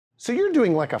So you're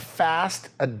doing like a fast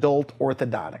adult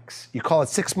orthodontics. You call it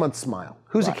 6-month smile.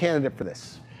 Who's a candidate for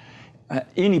this?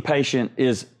 Any patient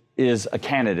is a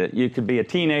candidate. You could be a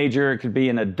teenager, it could be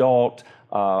an adult,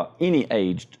 any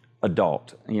aged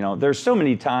adult. You know, there's so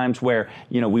many times where,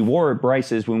 you know, we wore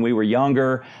braces when we were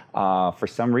younger. For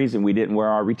some reason, we didn't wear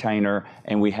our retainer,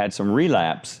 and we had some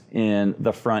relapse in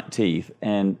the front teeth.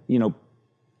 And, you know,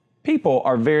 people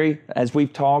are very, as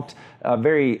we've talked,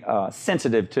 very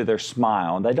sensitive to their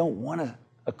smile. They don't want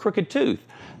a crooked tooth.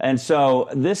 And so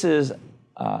this is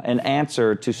an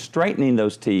answer to straightening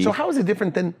those teeth. So how is it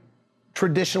different than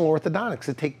traditional orthodontics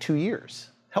that take 2 years?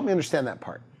 Help me understand that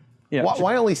part. Yeah.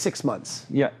 Why only 6 months?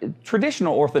 Yeah,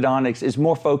 traditional orthodontics is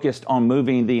more focused on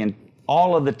moving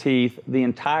all of the teeth, the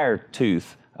entire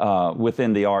tooth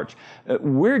within the arch.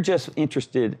 We're just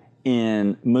interested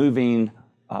in moving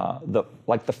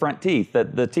the front teeth,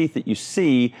 the teeth that you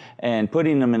see, and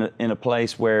putting them in a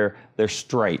place where they're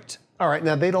straight. All right,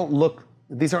 now they don't look,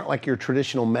 these aren't like your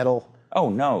traditional metal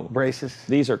braces?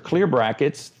 These are clear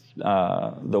brackets.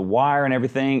 The wire and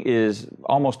everything is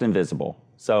almost invisible.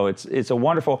 So it's a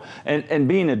wonderful, and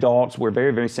being adults, we're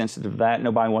very, very sensitive to that.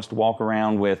 Nobody wants to walk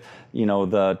around with, you know,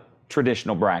 the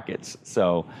traditional brackets.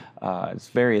 So it's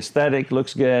very aesthetic,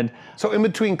 looks good. So in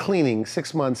between cleaning,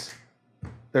 6 months,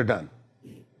 they're done?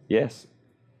 Yes,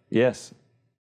 yes.